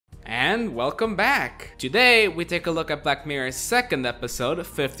And welcome back! Today, we take a look at Black Mirror's second episode,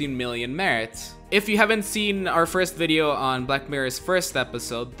 15 Million Merits. If you haven't seen our first video on Black Mirror's first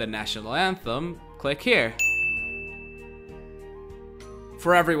episode, the national anthem, click here.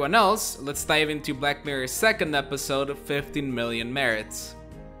 For everyone else, let's dive into Black Mirror's second episode, 15 Million Merits.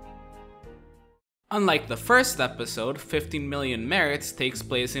 Unlike the first episode, 15 Million Merits takes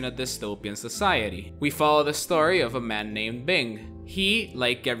place in a dystopian society. We follow the story of a man named Bing. He,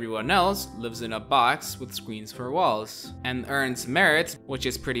 like everyone else, lives in a box with screens for walls, and earns merits, which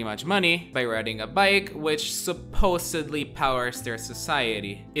is pretty much money, by riding a bike, which supposedly powers their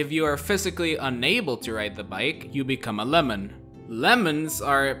society. If you are physically unable to ride the bike, you become a lemon. Lemons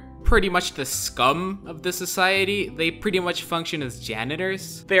are pretty much the scum of the society. They pretty much function as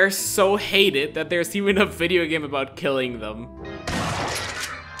janitors. They are so hated that there's even a video game about killing them.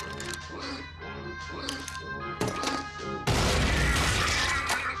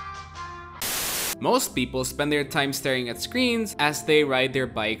 Most people spend their time staring at screens as they ride their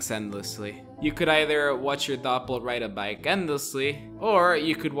bikes endlessly. You could either watch your doppel ride a bike endlessly, or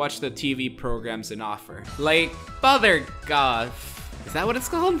you could watch the TV programs it offer. Like Buttergoth. Is that what it's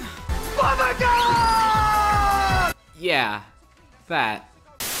called? Buttergoth! Yeah, that.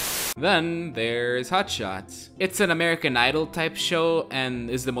 Then there's Hot Shots. It's an American Idol type show and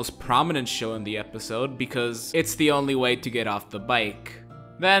is the most prominent show in the episode because it's the only way to get off the bike.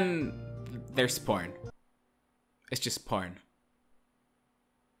 Then there's porn. It's just porn.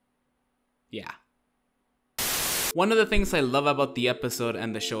 Yeah. One of the things I love about the episode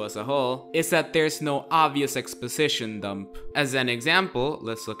and the show as a whole is that there's no obvious exposition dump. As an example,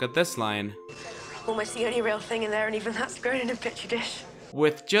 let's look at this line. Almost the only real thing in there, and even that's grown in a petri dish.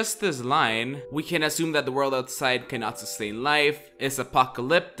 With just this line, we can assume that the world outside cannot sustain life, is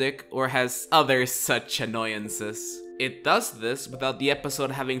apocalyptic, or has other such annoyances. It does this without the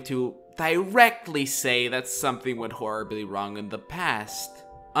episode having to directly say that something went horribly wrong in the past.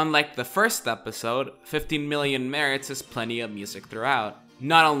 Unlike the first episode, 15 Million Merits has plenty of music throughout.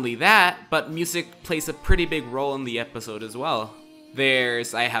 Not only that, but music plays a pretty big role in the episode as well.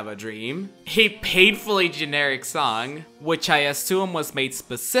 There's I Have a Dream, a painfully generic song, which I assume was made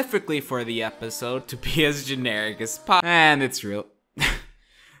specifically for the episode to be as generic as possible. And it's real.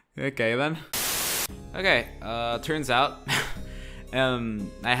 Okay then. Okay, turns out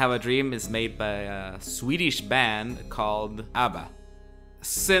I Have a Dream is made by a Swedish band called ABBA.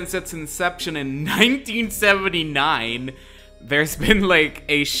 Since its inception in 1979, there's been like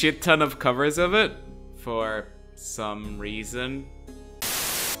a shit ton of covers of it for some reason.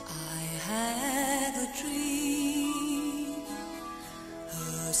 I had a dream,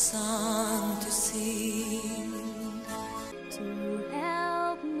 a song to sing, to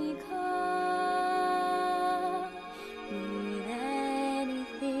help me cope with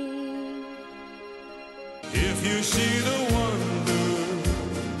anything. If you see the wonder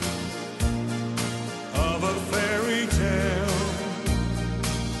of a fairy tale,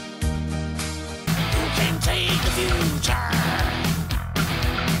 you can take the future,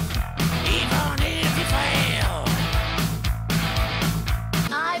 even if you fail.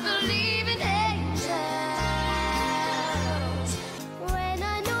 I believe in angels when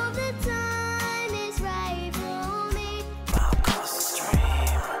I know the time is right for me. Across the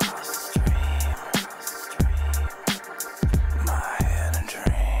stream, my hidden dream.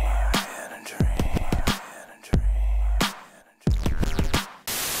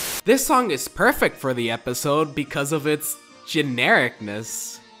 This song is perfect for the episode because of its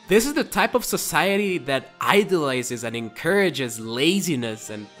genericness. This is the type of society that idolizes and encourages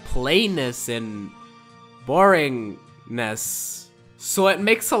laziness and plainness and boringness. So it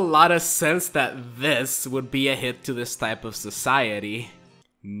makes a lot of sense that this would be a hit to this type of society.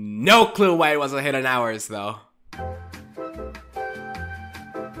 No clue why it was a hit in ours though.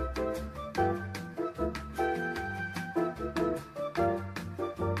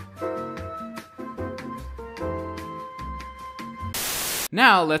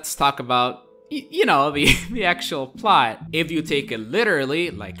 Now let's talk about, you know, the actual plot. If you take it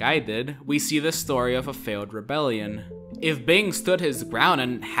literally, like I did, we see the story of a failed rebellion. If Bing stood his ground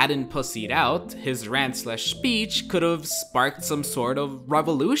and hadn't pussied out, his rant/speech could have sparked some sort of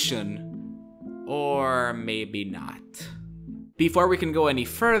revolution. Or maybe not. Before we can go any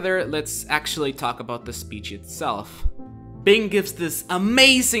further, let's actually talk about the speech itself. Bing gives this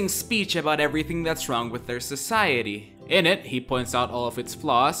amazing speech about everything that's wrong with their society. In it, he points out all of its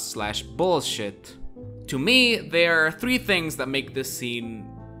flaws/bullshit. To me, there are three things that make this scene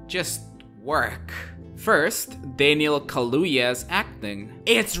just work. First, Daniel Kaluuya's acting.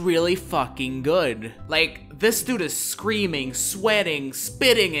 It's really fucking good. Like, This dude is screaming, sweating,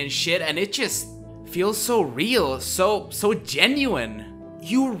 spitting and shit, and it just feels so real, so genuine.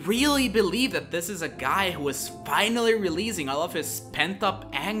 You really believe that this is a guy who is finally releasing all of his pent-up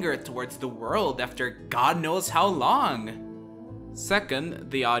anger towards the world after God knows how long.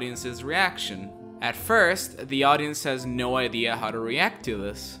 Second, the audience's reaction. At first, the audience has no idea how to react to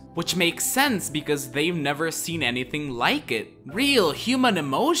this, which makes sense because they've never seen anything like it. Real human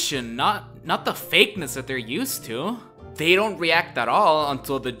emotion, not the fakeness that they're used to. They don't react at all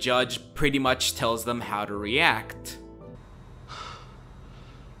until the judge pretty much tells them how to react.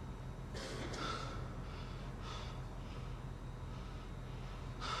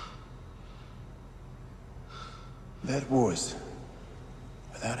 That was,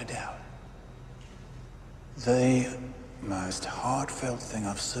 without a doubt, the most heartfelt thing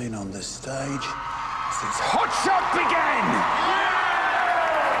I've seen on this stage since Hot Shot began!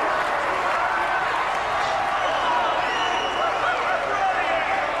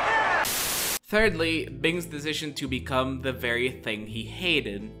 Thirdly, Bing's decision to become the very thing he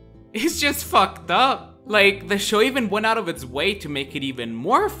hated. It's just fucked up. Like, the show even went out of its way to make it even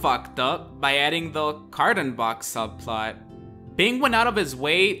more fucked up by adding the carton box subplot. Bing went out of his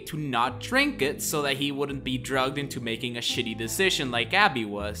way to not drink it so that he wouldn't be drugged into making a shitty decision like Abby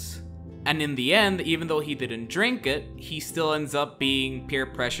was. And in the end, even though he didn't drink it, he still ends up being peer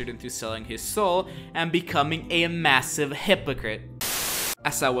pressured into selling his soul and becoming a massive hypocrite.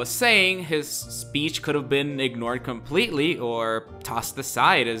 As I was saying, his speech could have been ignored completely or tossed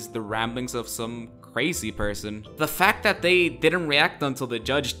aside as the ramblings of some crazy person. The fact that they didn't react until the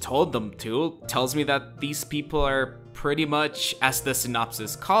judge told them to tells me that these people are pretty much, as the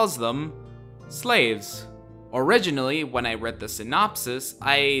synopsis calls them, slaves. Originally, when I read the synopsis,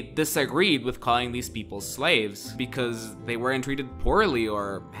 I disagreed with calling these people slaves because they weren't treated poorly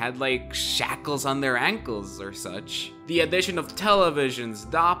or had like shackles on their ankles or such. The addition of televisions,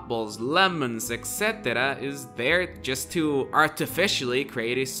 doppels, lemons, etc. is there just to artificially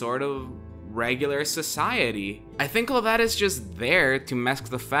create a sort of regular society. I think all that is just there to mask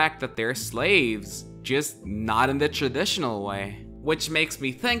the fact that they're slaves, just not in the traditional way. Which makes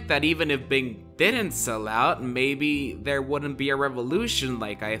me think that even if Bing didn't sell out, maybe there wouldn't be a revolution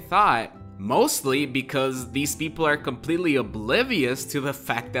like I thought. Mostly because these people are completely oblivious to the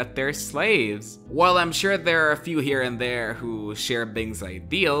fact that they're slaves. While I'm sure there are a few here and there who share Bing's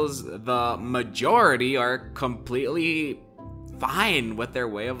ideals, the majority are completely fine with their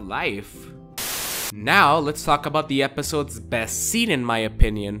way of life. Now, let's talk about the episode's best scene in my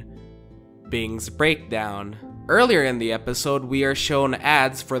opinion, Bing's breakdown. Earlier in the episode, we are shown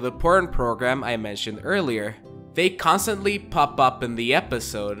ads for the porn program I mentioned earlier. They constantly pop up in the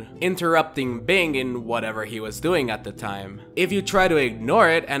episode, interrupting Bing in whatever he was doing at the time. If you try to ignore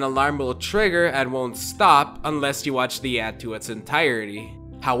it, an alarm will trigger and won't stop unless you watch the ad to its entirety.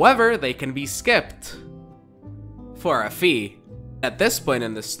 However, they can be skipped for a fee. At this point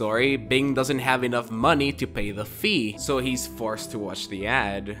in the story, Bing doesn't have enough money to pay the fee, so he's forced to watch the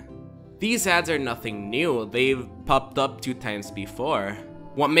ad. These ads are nothing new, they've popped up 2 times before.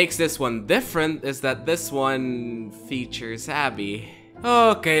 What makes this one different is that this one features Abby.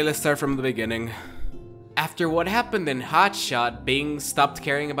 Okay, let's start from the beginning. After what happened in Hot Shot, Bing stopped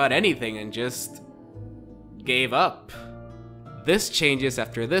caring about anything and just gave up. This changes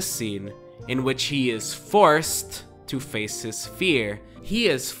after this scene, in which he is forced to face his fear. He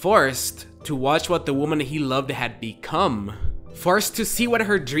is forced to watch what the woman he loved had become. Forced to see what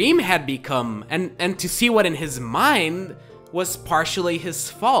her dream had become, and to see what in his mind was partially his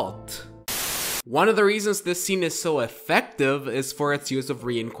fault. One of the reasons this scene is so effective is for its use of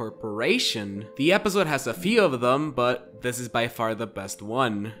reincorporation. The episode has a few of them, but this is by far the best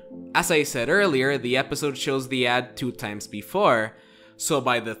one. As I said earlier, the episode shows the ad 2 times before, so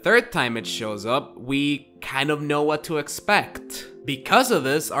by the 3rd time it shows up, we kind of know what to expect. Because of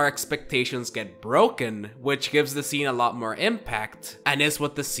this, our expectations get broken, which gives the scene a lot more impact, and is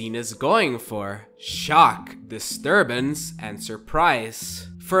what the scene is going for: shock, disturbance, and surprise.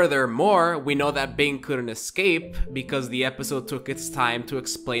 Furthermore, we know that Bing couldn't escape because the episode took its time to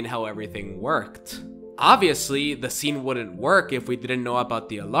explain how everything worked. Obviously, the scene wouldn't work if we didn't know about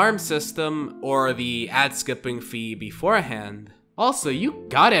the alarm system or the ad skipping fee beforehand. Also, you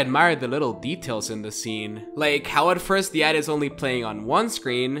gotta admire the little details in the scene. Like how at first the ad is only playing on one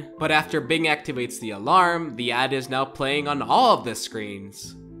screen, but after Bing activates the alarm, the ad is now playing on all of the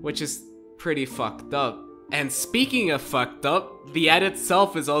screens, which is pretty fucked up. And speaking of fucked up, the ad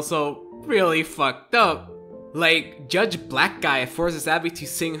itself is also really fucked up. Like, Judge Black Guy forces Abby to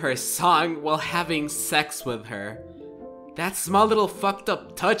sing her song while having sex with her. That small little fucked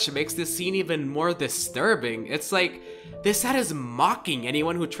up touch makes this scene even more disturbing. It's like, this ad is mocking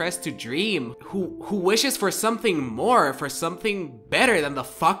anyone who tries to dream, who wishes for something more, for something better than the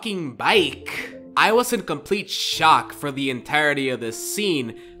fucking bike. I was in complete shock for the entirety of this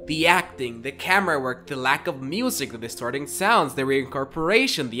scene. The acting, the camera work, the lack of music, the distorting sounds, the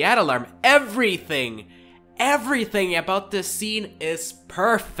reincorporation, the ad alarm, everything! Everything about this scene is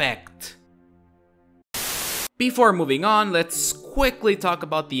perfect! Before moving on, let's quickly talk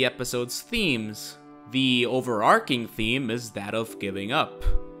about the episode's themes. The overarching theme is that of giving up.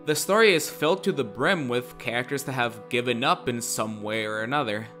 The story is filled to the brim with characters that have given up in some way or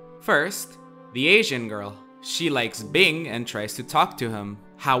another. First, the Asian girl. She likes Bing and tries to talk to him.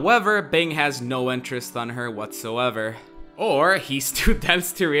 However, Bing has no interest on her whatsoever. Or he's too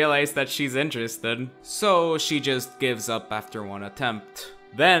dense to realize that she's interested, so she just gives up after one attempt.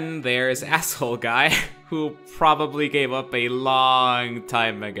 Then there's asshole guy, who probably gave up a long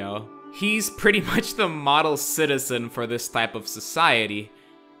time ago. He's pretty much the model citizen for this type of society.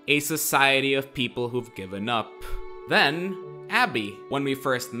 A society of people who've given up. Then, Abby. When we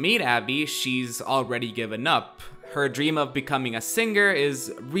first meet Abby, she's already given up. Her dream of becoming a singer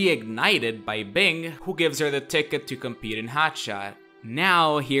is reignited by Bing, who gives her the ticket to compete in Hotshot.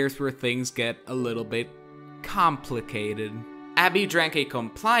 Now, here's where things get a little bit complicated. Abby drank a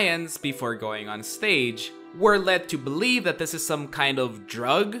compliance before going on stage. We're led to believe that this is some kind of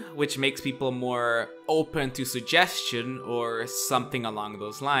drug, which makes people more open to suggestion or something along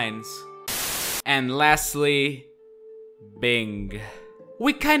those lines. And lastly, Bing.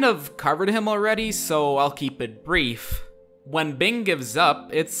 We kind of covered him already, so I'll keep it brief. When Bing gives up,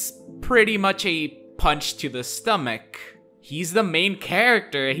 it's pretty much a punch to the stomach. He's the main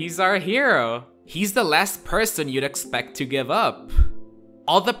character, he's our hero. He's the last person you'd expect to give up.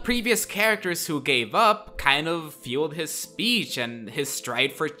 All the previous characters who gave up kind of fueled his speech and his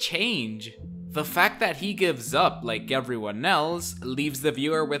stride for change. The fact that he gives up, like everyone else, leaves the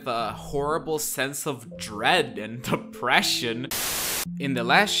viewer with a horrible sense of dread and depression. In the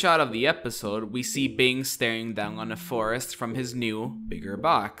last shot of the episode, we see Bing staring down on a forest from his new, bigger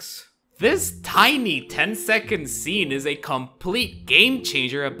box. This tiny 10-second scene is a complete game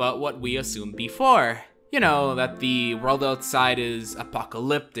changer about what we assumed before. You know, that the world outside is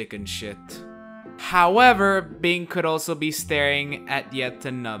apocalyptic and shit. However, Bing could also be staring at yet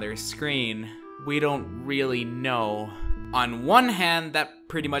another screen. We don't really know. On one hand, that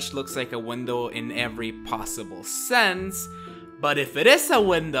pretty much looks like a window in every possible sense, but if it is a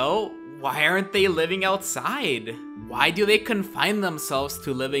window, why aren't they living outside? Why do they confine themselves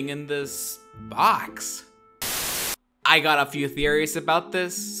to living in this box? I got a few theories about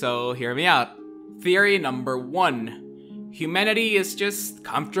this, so hear me out. Theory number 1. Humanity is just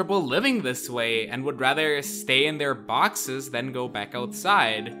comfortable living this way and would rather stay in their boxes than go back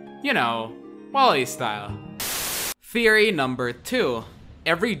outside. You know, Wall.E style. Theory number 2.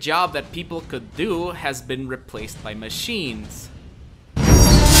 Every job that people could do has been replaced by machines.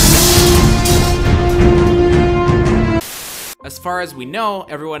 As far as we know,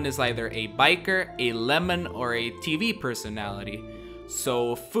 everyone is either a biker, a lemon, or a TV personality.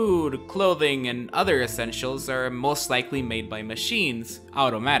 So food, clothing, and other essentials are most likely made by machines,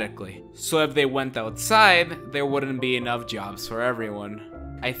 automatically. So if they went outside, there wouldn't be enough jobs for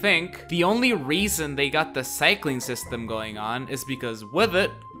everyone. I think the only reason they got the cycling system going on is because with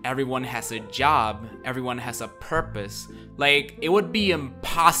it, everyone has a job, everyone has a purpose. Like, it would be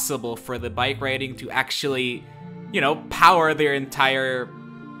impossible for the bike riding to actually, you know, power their entire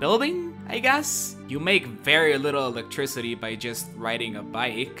building, I guess? You make very little electricity by just riding a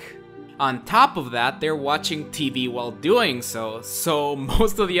bike. On top of that, they're watching TV while doing so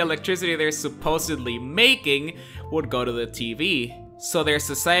most of the electricity they're supposedly making would go to the TV. So their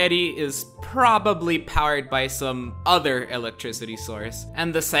society is probably powered by some other electricity source,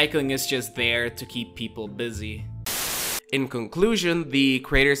 and the cycling is just there to keep people busy. In conclusion, the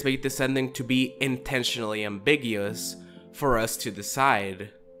creators made this ending to be intentionally ambiguous for us to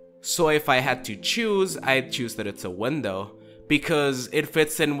decide. So if I had to choose, I'd choose that it's a window, because it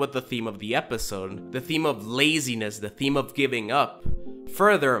fits in with the theme of the episode, the theme of laziness, the theme of giving up.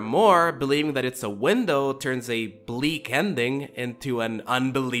 Furthermore, believing that it's a window turns a bleak ending into an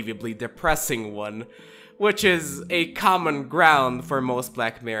unbelievably depressing one, which is a common ground for most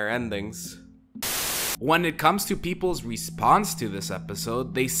Black Mirror endings. When it comes to people's response to this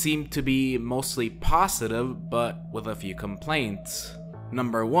episode, they seem to be mostly positive, but with a few complaints.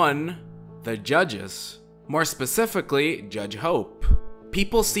 Number 1, the judges. More specifically, Judge Hope.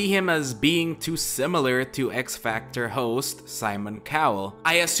 People see him as being too similar to X Factor host Simon Cowell.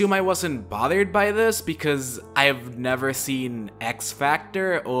 I assume I wasn't bothered by this because I've never seen X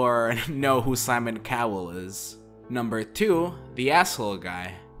Factor or know who Simon Cowell is. Number 2, the asshole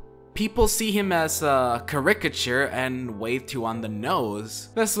guy. People see him as a caricature and way too on the nose.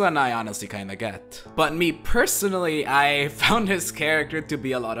 This one I honestly kinda get. But me personally, I found his character to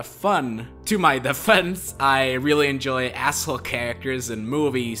be a lot of fun. To my defense, I really enjoy asshole characters in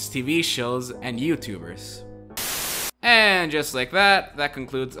movies, TV shows, and YouTubers. And just like that, that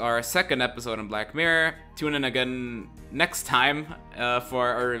concludes our second episode on Black Mirror. Tune in again next time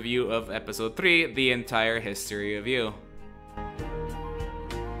for a review of episode 3, The Entire History of You.